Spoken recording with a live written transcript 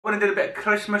Went and did a bit of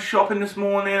Christmas shopping this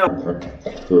morning.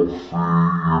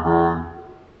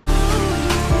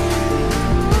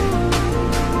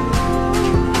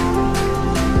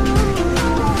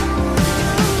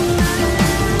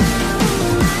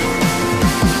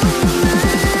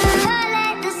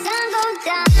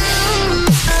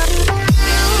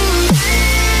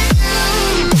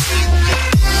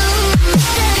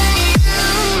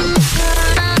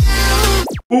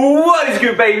 What is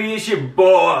good, baby? It's your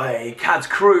boy Cadz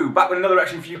Crew back with another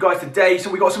reaction for you guys today.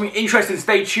 So we got something interesting.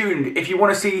 Stay tuned. If you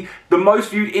want to see the most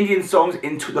viewed Indian songs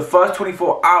into the first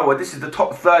 24 hours, this is the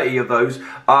top 30 of those,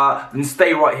 then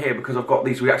stay right here because I've got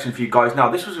these reactions for you guys. Now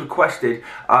this was requested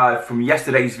from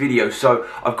yesterday's video, so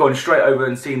I've gone straight over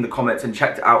and seen the comments and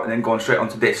checked it out and then gone straight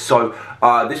onto this. So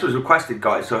this was requested,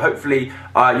 guys, so hopefully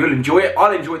you'll enjoy it.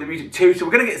 I'll enjoy the music too. So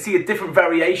we're going to get to see a different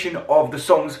variation of the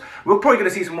songs. We're probably going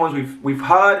to see some ones we've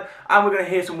heard, and we're going to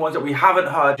hear some ones that we haven't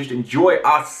heard. Just enjoy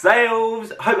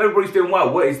ourselves. Hope everybody's doing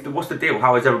well. What's the deal?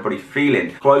 How is everybody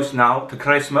feeling? Close now to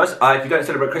Christmas. If you don't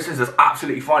celebrate Christmas, that's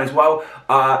absolutely fine as well.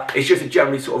 It's just a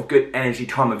generally sort of good energy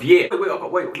time of year. I've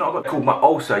got called my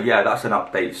ulcer. Yeah, that's an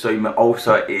update. So my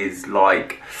ulcer is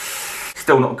like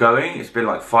still not going. It's been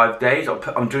like 5 days.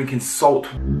 I'm drinking salt.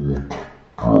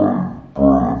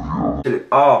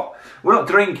 Oh, well, not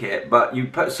drink it, but you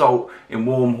put salt in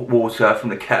warm water from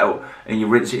the kettle and you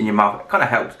rinse it in your mouth. It kind of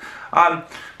helps.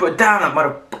 But damn, that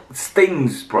mother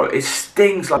stings, bro. It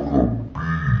stings like.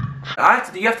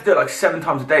 You have to do it like 7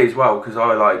 times a day as well, because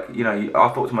I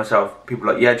thought to myself, people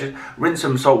are like, yeah, just rinse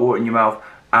some salt water in your mouth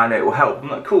and it will help. I'm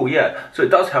like, cool, yeah. So it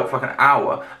does help for like an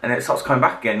hour and then it starts coming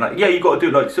back again. Like, yeah, you got to do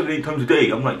it like 17 times a day.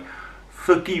 I'm like,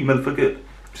 fuck you, motherfucker.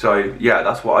 So yeah,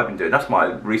 that's what I've been doing. That's my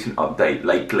recent update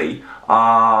lately.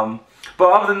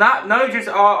 But other than that, no, just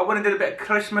I went and did a bit of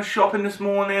Christmas shopping this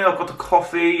morning. I've got a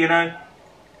coffee, you know.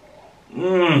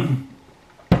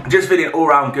 Just feeling all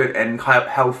around good and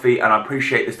healthy, and I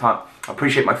appreciate this time. I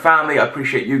appreciate my family. I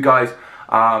appreciate you guys.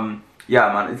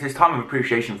 Yeah, man, it's this time of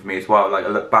appreciation for me as well. Like, I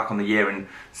look back on the year and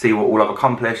see what all I've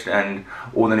accomplished and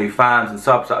all the new fans and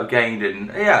subs that I've gained, and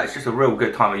yeah, it's just a real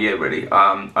good time of year, really.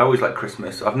 I always like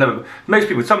Christmas. Some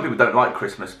people don't like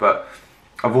Christmas, but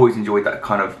I've always enjoyed that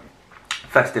kind of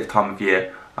festive time of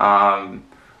year.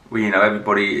 You know,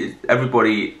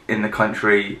 everybody in the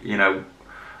country, you know,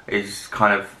 is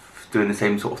kind of doing the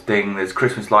same sort of thing. There's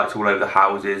Christmas lights all over the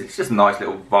houses. It's just a nice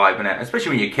little vibe, innit? Especially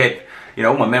when you're a kid. You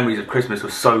know, all my memories of Christmas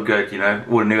were so good, you know.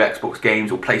 All the new Xbox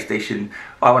games or PlayStation.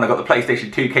 When I got the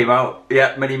PlayStation 2 came out,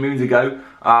 yeah, many moons ago.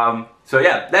 So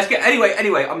yeah, let's get,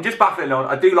 anyway, I'm just baffling on.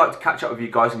 I do like to catch up with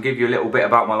you guys and give you a little bit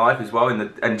about my life as well,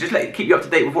 and just keep you up to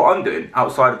date with what I'm doing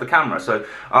outside of the camera. So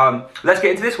let's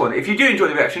get into this one. If you do enjoy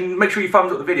the reaction, make sure you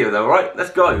thumbs up the video though, alright?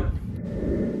 Let's go.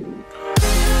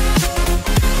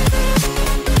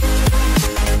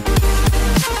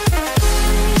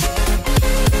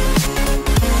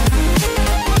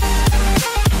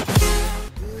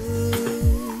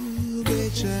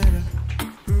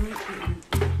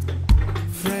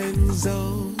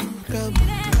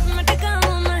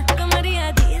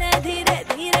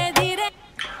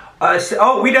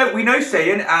 Oh, we know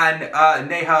Sayan and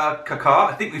Neha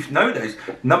Kakkar. I think we know those.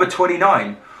 Number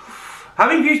 29. How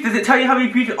many views? Does it tell you how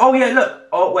many views? Oh yeah, look.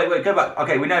 Oh wait, go back.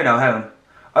 Okay, we know now. Hang on.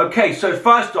 Okay, so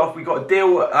first off, we got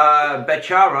Dil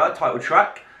Bechara title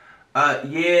track.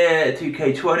 Yeah,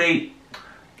 2K20.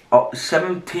 Oh,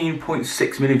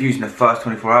 17.6 million views in the first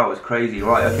 24 hours. Crazy,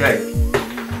 right? Okay.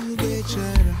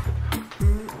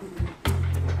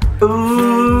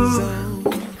 Ooh.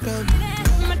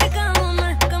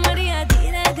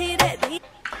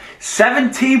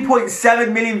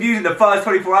 17.7 million views in the first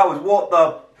 24 hours. What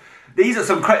the? These are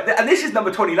some and this is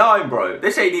number 29, bro.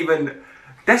 This ain't even.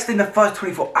 That's in the first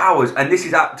 24 hours, and this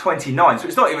is at 29. So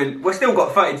it's not even. We've still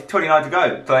got 30 to 29 to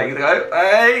go. 30 to go.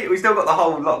 Hey, we still got the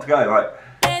whole lot to go, right?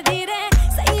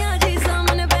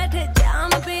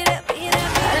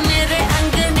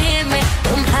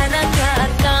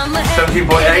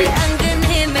 17.8.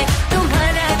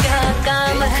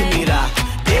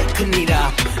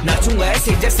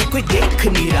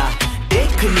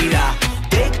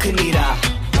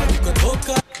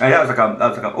 Hey, that was like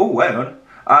a, oh, hang on.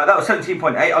 That was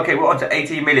 17.8. Okay, we're on to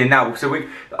 18 million now. So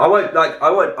I won't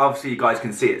obviously you guys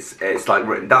can see it's like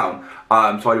written down.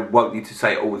 So I won't need to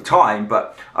say it all the time,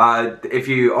 but if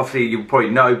you, obviously you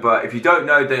probably know, but if you don't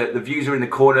know, the views are in the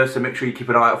corner, so make sure you keep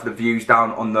an eye out for the views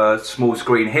down on the small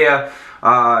screen here.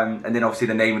 And then obviously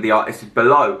the name of the artist is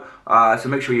below. So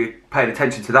make sure you're paying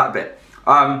attention to that bit.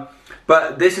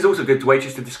 But this is also a good way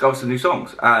just to discover some new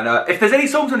songs. And if there's any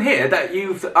songs on here that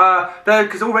you've,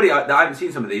 because already I haven't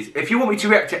seen some of these, if you want me to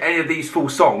react to any of these full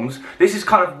songs, this is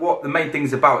kind of what the main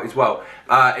thing's about as well.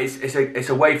 It's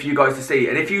a way for you guys to see.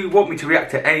 And if you want me to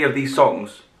react to any of these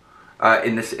songs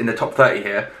in the top 30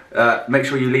 here, make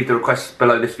sure you leave the requests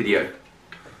below this video.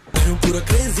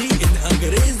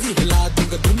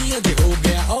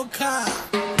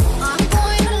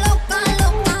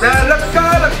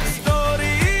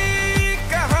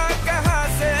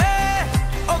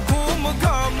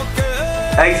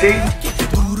 AC.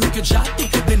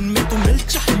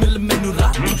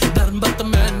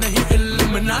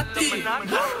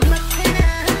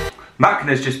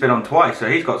 Macna's just been on twice, so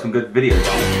he's got some good videos.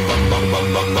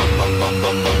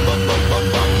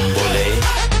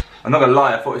 I'm not gonna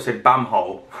lie, I thought it said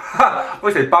Bamhole. I thought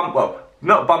it said Bum, well,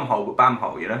 not Bumhole, but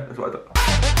Bamhole, you know? That's what I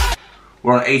thought.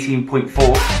 We're on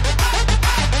 18.4.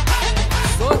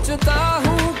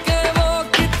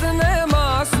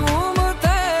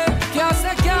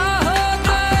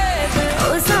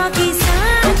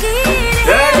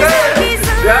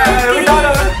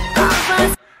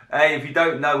 Hey, if you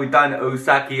don't know, we've done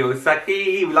Osaki.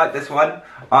 We like this one.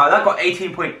 That got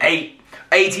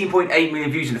 18.8 million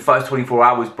views in the first 24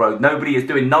 hours, bro. Nobody is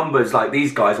doing numbers like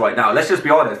these guys right now. Let's just be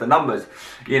honest, the numbers.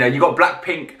 You know, you got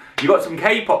Blackpink, you got some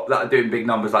K-pop that are doing big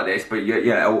numbers like this, but you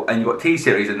know, and you got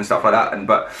T-Series and stuff like that. And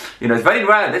but you know, it's very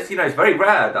rare. This, you know, it's very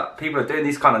rare that people are doing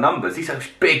these kind of numbers. These are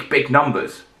big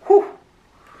numbers. Whew.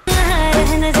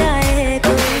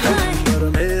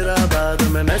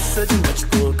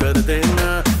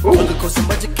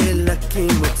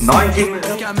 19.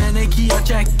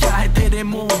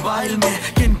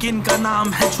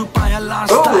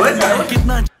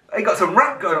 They got some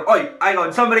rap going on. Oh, hang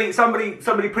on, somebody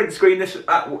print screen this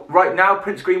right now.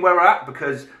 Print screen where we're at,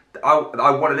 because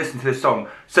I want to listen to this song.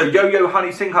 So Yo Yo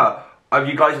Honey Singha,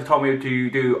 you guys have told me to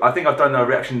do. I think I've done a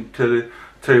reaction to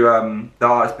the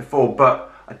artist before, but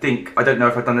I don't know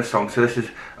if I've done this song. So this is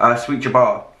Sweet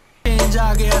Jabbar.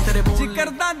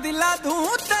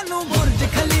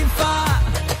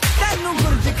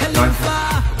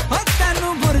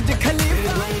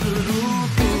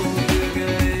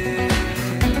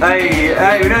 Hey,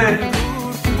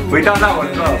 we done that one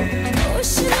as well.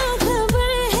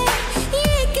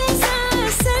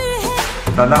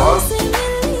 Done that one?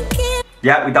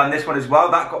 Yeah, we done this one as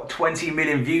well. That got 20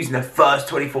 million views in the first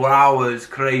 24 hours.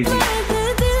 Crazy.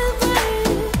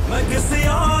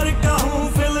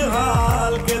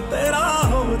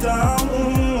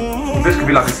 This could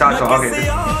be like a sad song. I'll get this.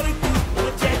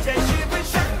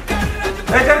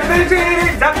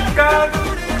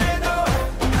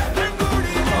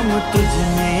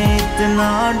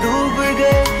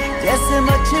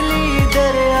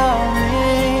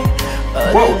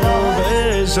 Whoa.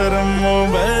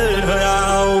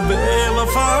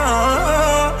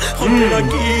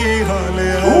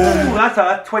 Ooh, that's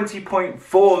a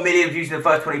 20.4 million views in the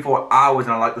first 24 hours,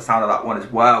 and I like the sound of that one as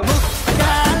well.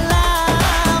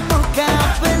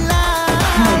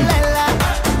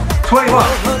 21.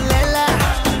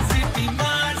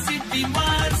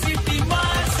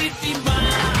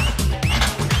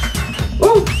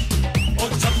 Ooh.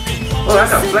 Oh,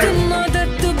 that's a flavor.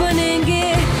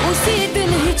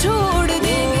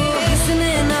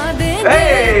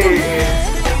 Hey!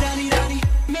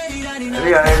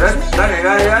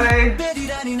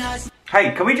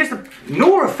 Hey, can we just...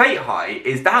 Nora Fate High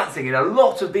is dancing in a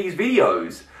lot of these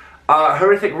videos.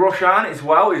 Horrific Roshan as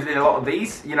well is in a lot of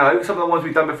these. You know, some of the ones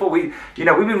we've done before. We've been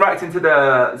reacting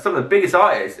to some of the biggest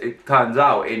artists, it turns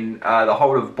out, in the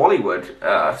whole of Bollywood.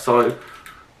 So,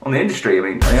 on the industry, I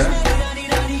mean, yeah.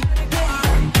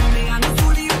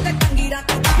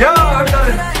 Yeah, I've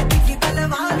done it.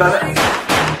 Done it.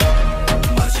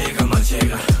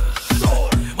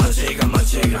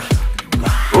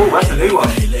 Oh, that's a new one.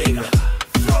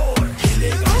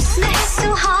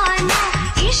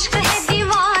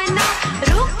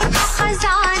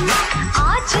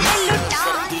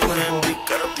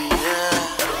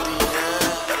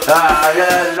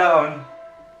 Yeah, that one.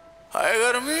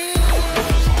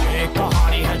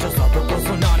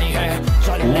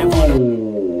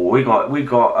 Ooh, we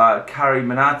got Carrie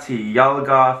Minati,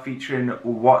 Yalga featuring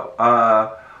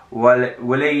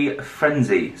Willie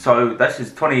Frenzy. So this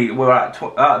is 20. We're at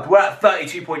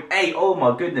 32.8. Oh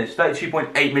my goodness,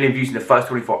 32.8 million views in the first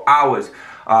 24 hours.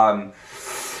 I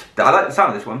like the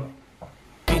sound of this one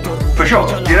for sure.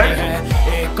 You know.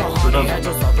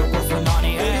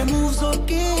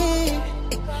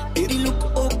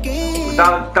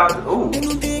 Down. Ooh.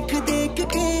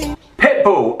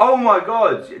 Pitbull, oh my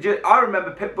god, I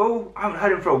remember Pitbull. I haven't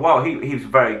heard him for a while. He was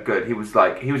very good. He was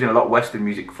in a lot of Western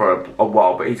music for a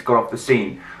while, but he's gone off the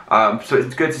scene. So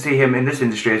it's good to see him in this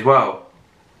industry as well.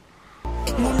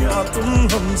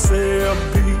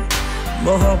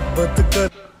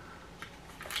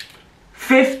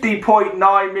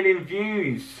 50.9 million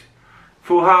views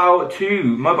for How To.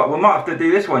 We might have to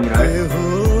do this one, you know.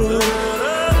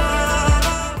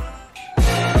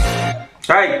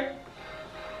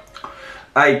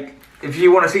 Hey, if you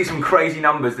want to see some crazy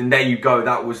numbers, then there you go.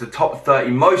 That was the top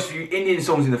 30 most viewed Indian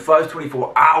songs in the first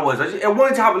 24 hours. I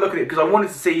wanted to have a look at it because I wanted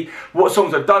to see what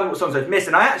songs I've done, what songs I've missed,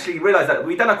 and I actually realised that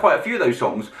we've done quite a few of those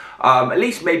songs, at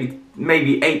least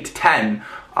maybe 8 to 10.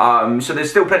 So there's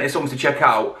still plenty of songs to check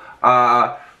out.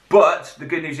 But the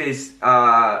good news is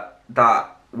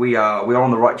that we are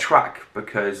on the right track,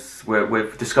 because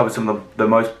we've discovered some of the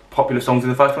most popular songs in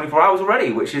the first 24 hours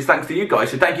already, which is thanks to you guys,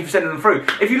 so thank you for sending them through.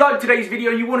 If you liked today's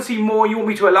video, you want to see more, you want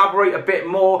me to elaborate a bit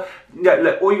more,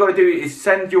 look, all you got to do is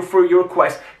send your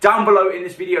request down below in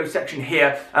this video section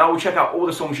here, and I will check out all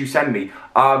the songs you send me.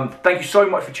 Thank you so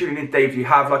much for tuning in today. If you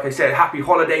have, like I said, happy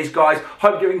holidays, guys.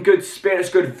 Hope you're in good spirits,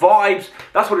 good vibes.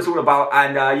 That's what it's all about.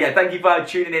 And yeah, thank you for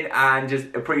tuning in and just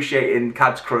appreciating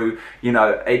Cad's Crew. You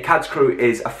know, Cad's Crew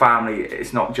is a family.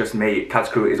 It's not just me. Cad's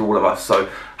Crew is all of us. So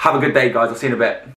have a good day, guys. I'll see you in a bit.